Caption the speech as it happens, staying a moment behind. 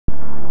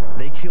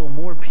kill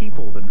more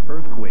people than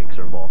earthquakes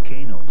or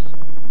volcanoes.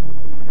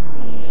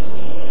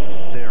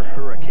 They're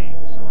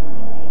hurricanes.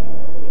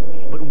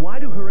 But why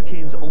do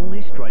hurricanes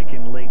only strike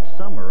in late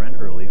summer and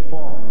early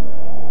fall?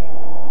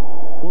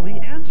 Well, the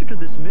answer to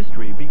this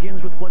mystery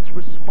begins with what's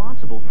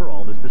responsible for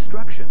all this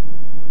destruction.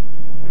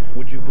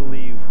 Would you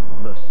believe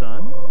the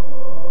sun?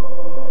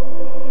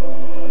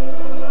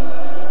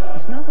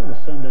 It's not that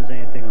the sun does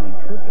anything on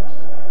purpose.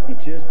 It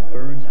just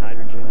burns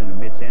hydrogen and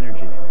emits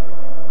energy.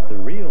 The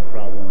real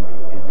problem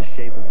is the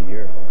shape of the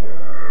Earth.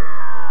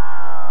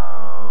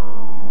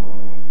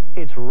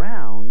 It's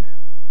round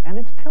and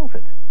it's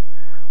tilted,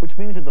 which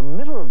means that the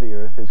middle of the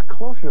Earth is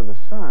closer to the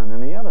sun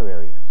than the other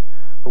areas.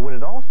 But what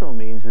it also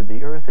means is that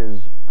the Earth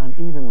is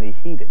unevenly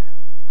heated.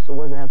 So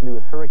what does it have to do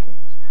with hurricanes?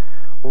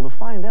 Well, to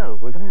find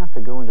out, we're going to have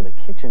to go into the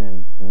kitchen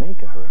and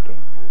make a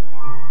hurricane.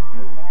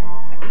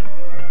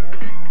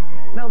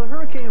 Now, the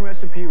hurricane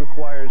recipe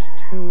requires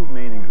two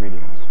main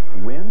ingredients,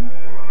 wind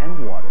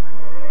and water.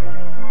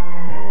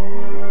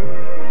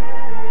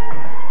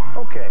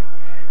 Okay,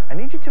 I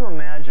need you to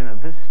imagine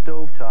that this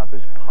stovetop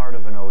is part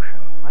of an ocean.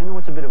 I know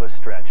it's a bit of a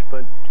stretch,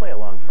 but play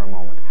along for a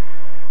moment.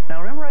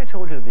 Now, remember I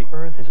told you that the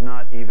Earth is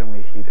not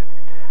evenly heated.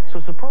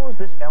 So suppose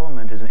this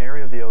element is an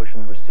area of the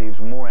ocean that receives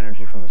more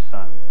energy from the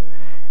sun.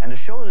 And to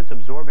show that it's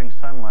absorbing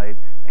sunlight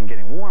and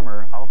getting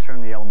warmer, I'll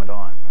turn the element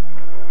on.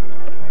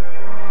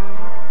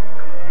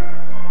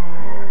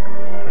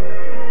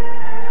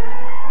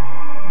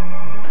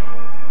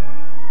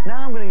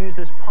 Now I'm going to use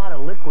this pot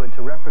of liquid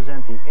to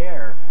represent the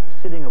air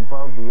sitting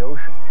above the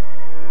ocean.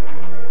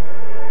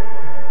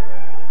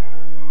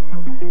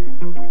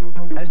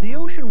 As the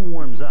ocean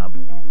warms up,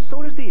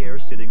 so does the air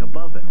sitting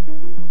above it.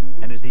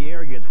 And as the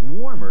air gets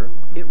warmer,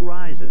 it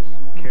rises,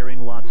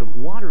 carrying lots of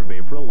water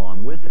vapor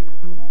along with it.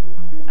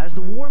 As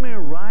the warm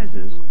air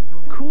rises,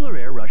 cooler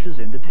air rushes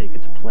in to take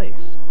its place.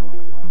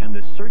 And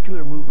this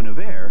circular movement of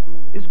air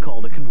is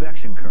called a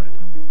convection current.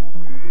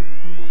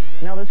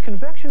 Now, this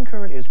convection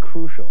current is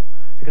crucial,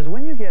 because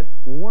when you get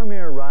warm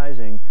air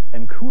rising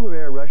and cooler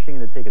air rushing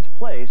in to take its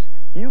place,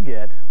 you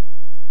get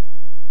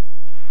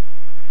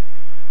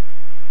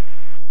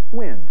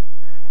wind.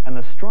 And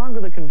the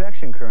stronger the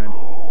convection current,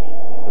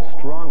 the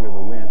stronger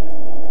the wind.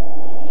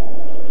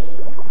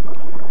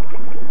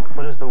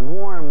 But as the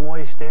warm,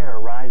 moist air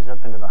rises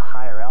up into the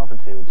higher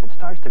altitudes, it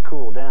starts to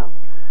cool down.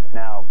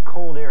 Now,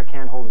 cold air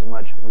can't hold as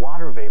much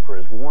water vapor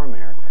as warm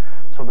air,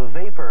 so the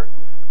vapor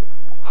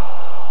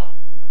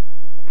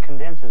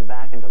condenses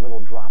back into little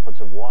droplets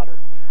of water,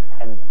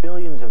 and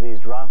billions of these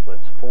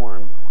droplets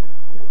form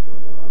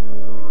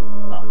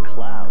a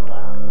cloud.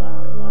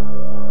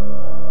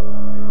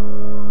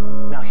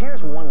 Now,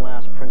 here's one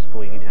last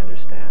principle you need to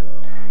understand.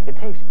 It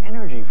takes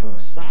energy from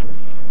the sun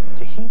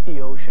to heat the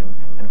ocean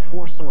and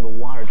force some of the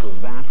water to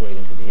evaporate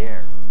into the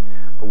air.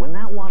 But when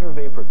that water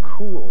vapor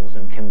cools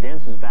and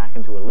condenses back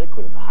into a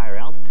liquid at the higher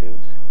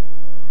altitudes,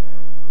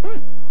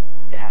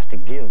 it has to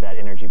give that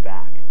energy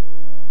back.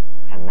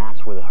 And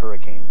that's where the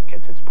hurricane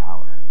gets its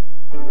power.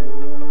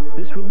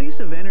 This release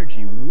of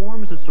energy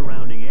warms the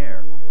surrounding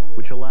air,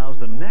 which allows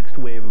the next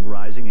wave of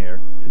rising air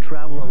to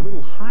travel a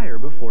little higher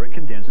before it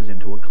condenses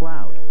into a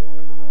cloud.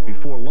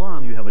 Before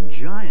long, you have a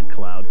giant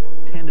cloud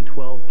 10 to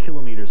 12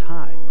 kilometers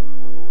high.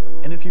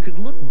 And if you could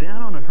look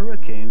down on a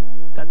hurricane,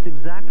 that's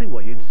exactly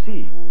what you'd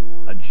see,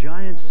 a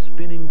giant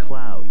spinning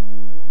cloud.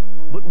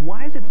 But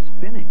why is it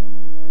spinning?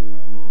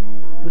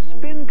 The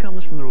spin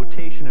comes from the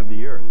rotation of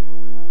the Earth.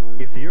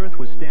 If the Earth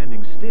was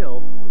standing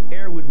still,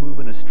 air would move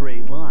in a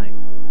straight line.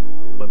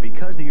 But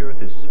because the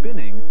Earth is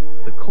spinning,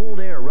 the cold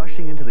air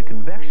rushing into the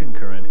convection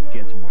current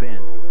gets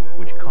bent,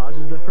 which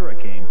causes the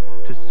hurricane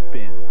to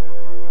spin.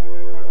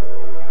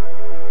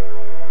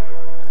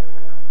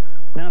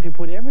 Now, if you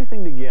put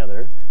everything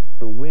together,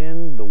 the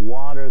wind, the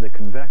water, the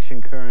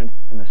convection current,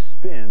 and the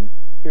spin,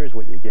 here's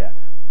what you get.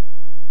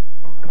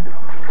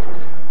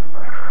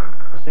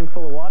 A sink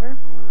full of water?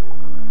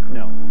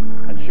 No,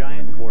 a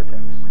giant vortex.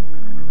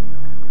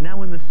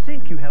 Now, in the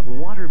sink, you have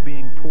water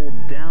being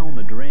pulled down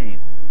the drain.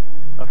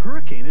 A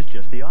hurricane is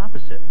just the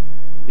opposite.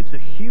 It's a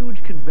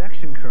huge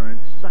convection current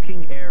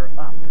sucking air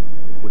up,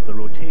 with the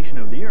rotation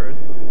of the Earth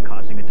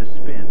causing it to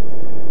spin.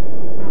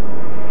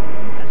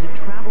 As it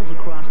travels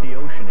across the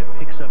ocean, it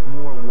picks up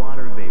more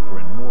water vapor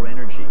and more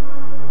energy.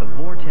 The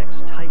vortex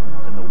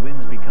tightens and the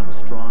winds become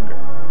stronger.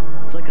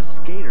 It's like a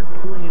skater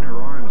pulling in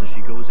her arms as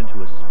she goes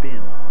into a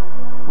spin.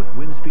 With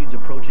wind speeds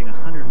approaching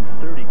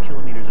 130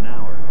 kilometers an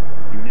hour,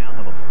 you now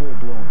have a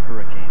full-blown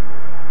hurricane.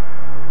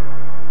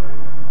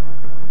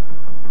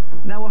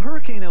 Now, a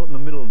hurricane out in the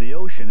middle of the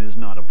ocean is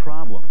not a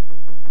problem.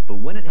 But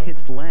when it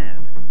hits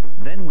land,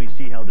 then we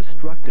see how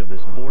destructive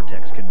this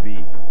vortex can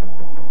be.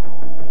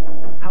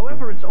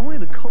 However, it's only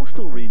the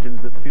coastal regions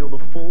that feel the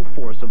full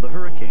force of the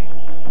hurricane.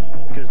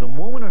 Because the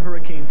moment a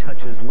hurricane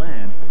touches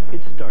land,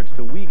 it starts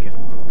to weaken.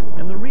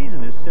 And the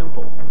reason is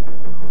simple.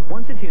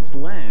 Once it hits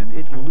land,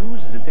 it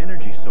loses its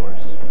energy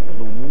source,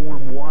 the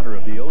warm water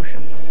of the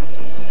ocean.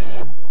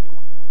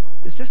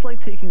 It's just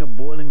like taking a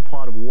boiling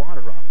pot of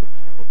water off the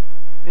stove.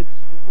 It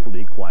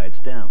slowly quiets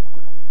down.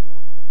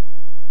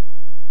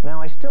 Now,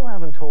 I still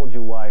haven't told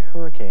you why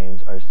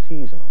hurricanes are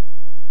seasonal.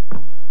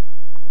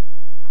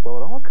 Well,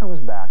 it all comes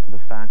back to the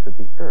fact that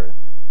the Earth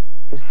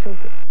is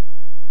tilted.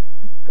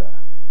 That's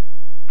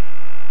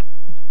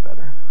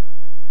better.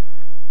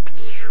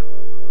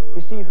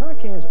 You see,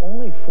 hurricanes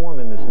only form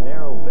in this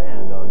narrow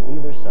band on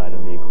either side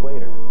of the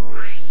equator.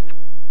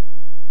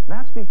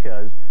 That's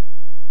because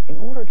in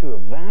order to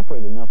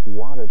evaporate enough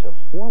water to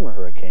form a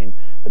hurricane,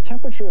 the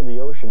temperature of the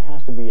ocean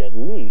has to be at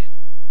least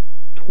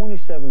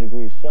 27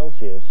 degrees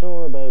Celsius,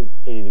 or about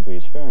 80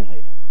 degrees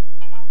Fahrenheit.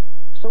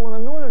 So in the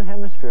northern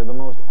hemisphere, the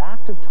most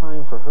active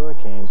time for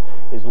hurricanes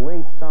is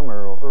late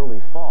summer or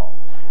early fall,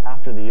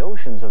 after the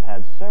oceans have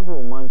had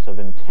several months of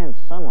intense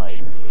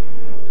sunlight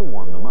to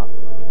warm them up.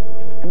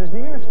 And as the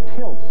Earth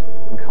tilts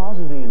and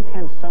causes the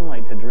intense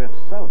sunlight to drift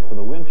south for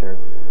the winter,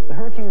 the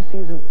hurricane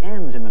season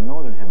ends in the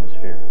northern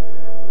hemisphere.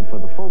 But for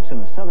the folks in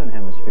the southern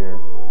hemisphere,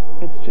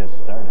 it's just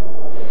starting.